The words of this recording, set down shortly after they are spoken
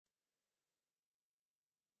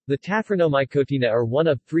The Taphrinomycotina are one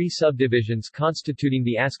of 3 subdivisions constituting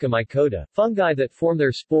the Ascomycota, fungi that form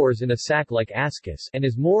their spores in a sac like ascus, and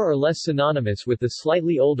is more or less synonymous with the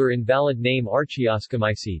slightly older invalid name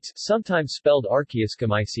Archaeascomycetes, sometimes spelled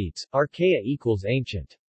Archaeascomycetes. Archaea equals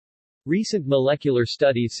ancient. Recent molecular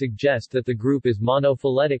studies suggest that the group is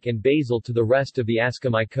monophyletic and basal to the rest of the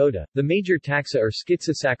Ascomycota. The major taxa are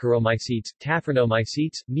Schizosaccharomycetes,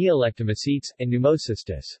 Taphrinomycetes, Neolectomycetes, and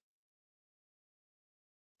Pneumocystis.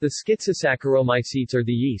 The Schizosaccharomycetes are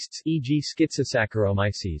the yeasts, e.g.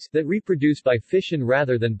 Schizosaccharomyces, that reproduce by fission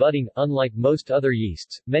rather than budding, unlike most other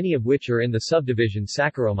yeasts, many of which are in the subdivision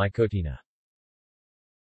Saccharomycotina.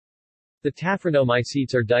 The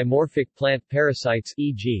Taphrinomycetes are dimorphic plant parasites,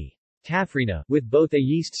 e.g. Taphrina, with both a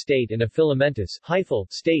yeast state and a filamentous hyphal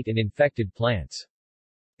state in infected plants.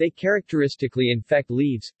 They characteristically infect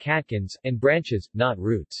leaves, catkins, and branches, not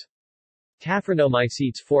roots.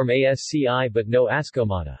 Taphrinomycetes form asci but no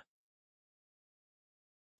ascomata.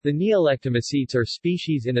 The Neolectomycetes are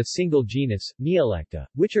species in a single genus, Neolecta,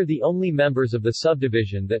 which are the only members of the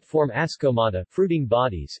subdivision that form ascomata, fruiting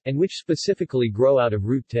bodies, and which specifically grow out of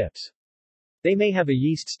root tips. They may have a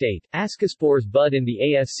yeast state. Ascospores bud in the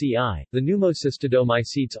asci. The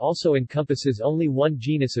Pneumocystidomycetes also encompasses only one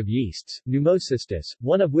genus of yeasts, Pneumocystis,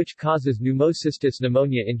 one of which causes pneumocystis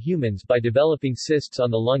pneumonia in humans by developing cysts on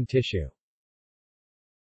the lung tissue.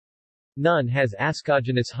 None has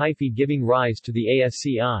ascogenous hyphae giving rise to the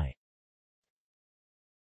asci.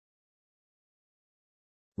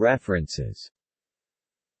 References.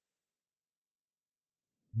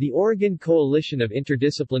 The Oregon Coalition of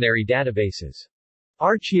Interdisciplinary Databases.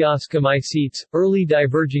 Archaeascomycetes, Early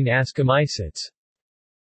Diverging Ascomycetes.